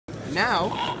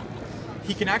Now,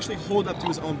 he can actually hold up to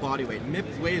his own body weight.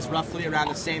 MIP weighs roughly around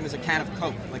the same as a can of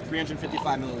Coke, like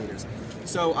 355 milliliters.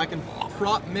 So I can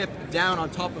prop MIP down on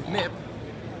top of MIP,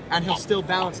 and he'll still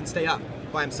balance and stay up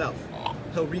by himself.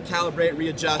 He'll recalibrate,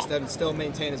 readjust, and still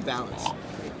maintain his balance.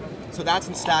 So that's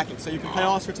in stacking. So you can play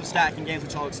all sorts of stacking games,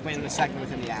 which I'll explain in a second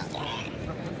within the app.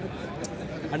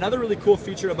 Another really cool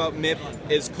feature about MIP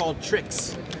is called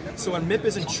tricks. So when MIP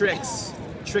is in tricks,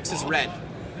 tricks is red.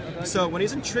 So when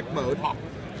he's in trick mode,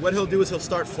 what he'll do is he'll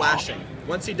start flashing.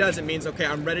 Once he does, it means, okay,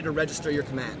 I'm ready to register your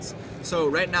commands. So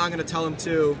right now I'm going to tell him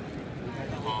to,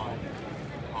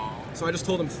 so I just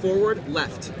told him forward,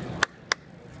 left.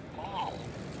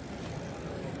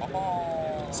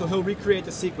 So he'll recreate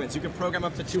the sequence. You can program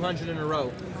up to 200 in a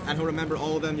row, and he'll remember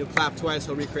all of them. You'll clap twice,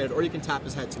 he'll recreate it, or you can tap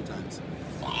his head 2 times.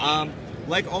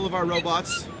 Like all of our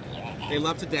robots, they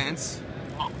love to dance.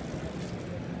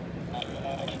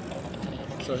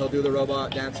 So he'll do the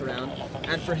robot dance around.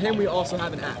 And for him, we also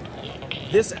have an app.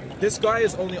 This guy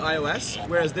is only iOS,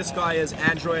 whereas this guy is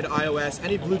Android, iOS,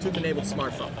 any Bluetooth-enabled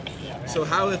smartphone. So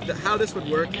how this would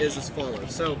work is as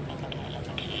follows. So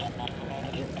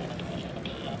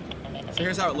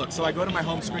here's how it looks. So I go to my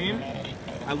home screen,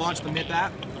 I launch the MIP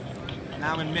app,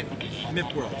 now I'm in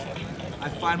MIP world. I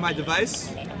find my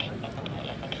device,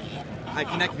 I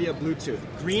connect via Bluetooth.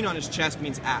 Green on his chest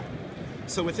means app.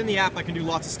 So within the app I can do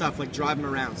lots of stuff like drive him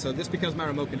around. So this becomes my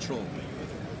remote control.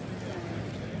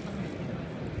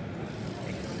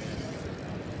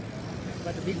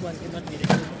 But the big one cannot be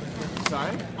recorded.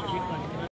 Sorry? The big one.